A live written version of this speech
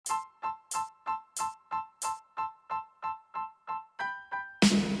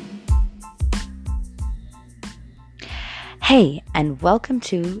Hey, and welcome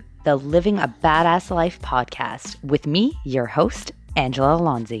to the Living a Badass Life podcast with me, your host, Angela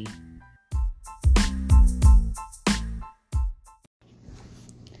Alonzi.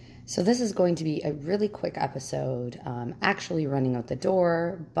 So this is going to be a really quick episode, actually running out the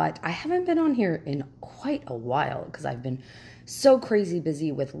door, but I haven't been on here in quite a while because I've been so crazy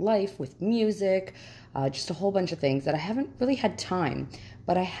busy with life, with music, just a whole bunch of things that I haven't really had time.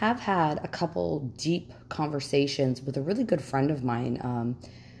 But I have had a couple deep conversations with a really good friend of mine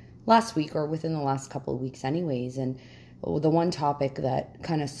last week, or within the last couple of weeks anyways. And the one topic that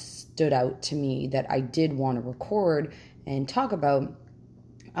kind of stood out to me that I did want to record and talk about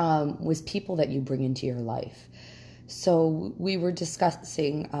was people that you bring into your life. So we were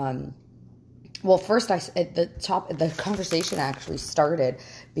discussing, the conversation actually started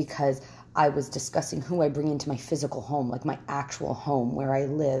because I was discussing who I bring into my physical home, like my actual home where I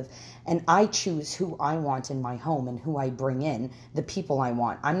live. And I choose who I want in my home and who I bring in, the people I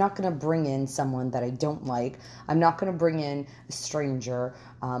want. I'm not going to bring in someone that I don't like. I'm not going to bring in a stranger.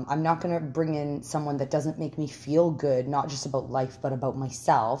 I'm not going to bring in someone that doesn't make me feel good, not just about life, but about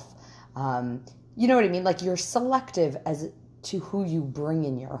myself. You know what I mean? Like, you're selective as to who you bring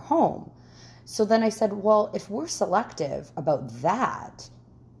in your home. So then I said, well, if we're selective about that,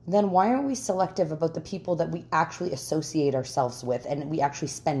 then why aren't we selective about the people that we actually associate ourselves with and we actually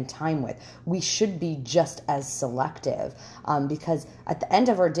spend time with? We should be just as selective because at the end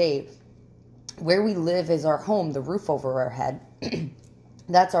of our day, where we live is our home, the roof over our head.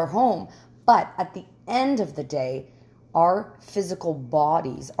 That's our home. But at the end of the day, our physical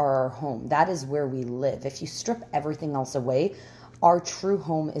bodies are our home. That is where we live. If you strip everything else away, our true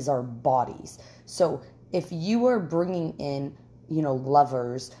home is our bodies. So if you are bringing in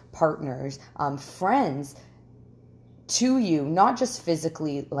lovers, partners, friends to you, not just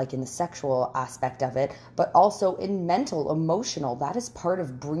physically, like in the sexual aspect of it, but also in mental, emotional, that is part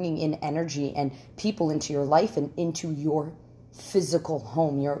of bringing in energy and people into your life and into your physical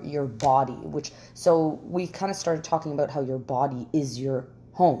home, your body, so we kind of started talking about how your body is your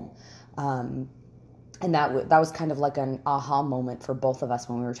home. And that was kind of like an aha moment for both of us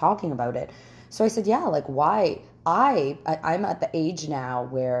when we were talking about it. So I said, yeah, like why? I'm at the age now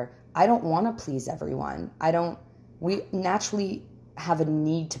where I don't want to please everyone. We naturally have a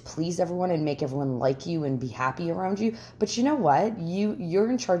need to please everyone and make everyone like you and be happy around you. But you know what? You're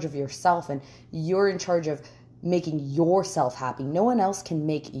in charge of yourself and you're in charge of making yourself happy. No one else can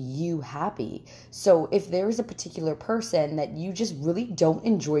make you happy. So if there's a particular person that you just really don't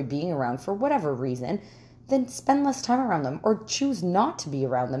enjoy being around for whatever reason, then spend less time around them or choose not to be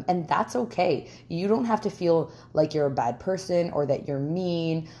around them. And that's okay. You don't have to feel like you're a bad person or that you're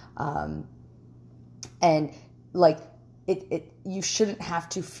mean. And like you shouldn't have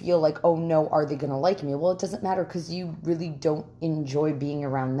to feel like, oh no, are they going to like me? Well, it doesn't matter because you really don't enjoy being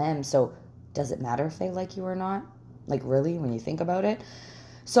around them. So does it matter if they like you or not? Like, really, when you think about it?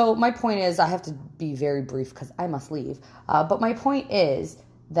 So my point is, I have to be very brief because I must leave. But my point is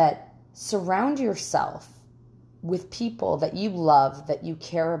that surround yourself with people that you love, that you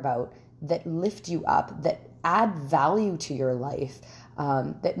care about, that lift you up, that add value to your life,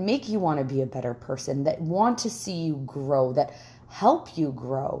 that make you want to be a better person, that want to see you grow, that help you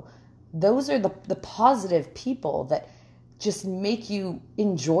grow. Those are the positive people that just make you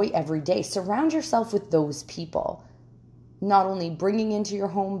enjoy every day. Surround yourself with those people. Not only bringing into your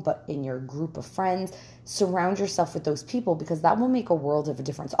home, but in your group of friends. Surround yourself with those people because that will make a world of a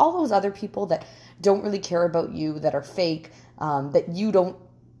difference. All those other people that don't really care about you, that are fake, that you don't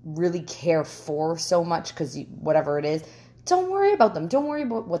really care for so much because whatever it is, don't worry about them. Don't worry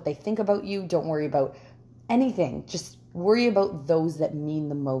about what they think about you. Don't worry about anything. Just worry about those that mean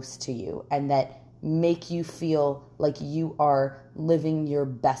the most to you and that make you feel like you are living your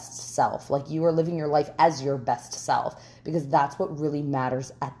best self, like you are living your life as your best self, because that's what really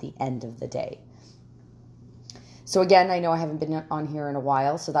matters at the end of the day. So again, I know I haven't been on here in a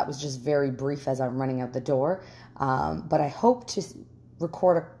while, so that was just very brief as I'm running out the door. But I hope to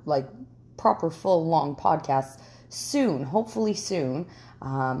record a proper full long podcast soon, hopefully soon.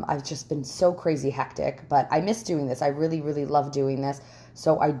 I've just been so crazy hectic, but I miss doing this. I really, really love doing this.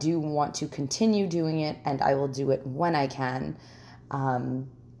 So I do want to continue doing it, and I will do it when I can.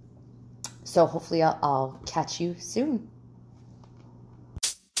 So hopefully I'll catch you soon.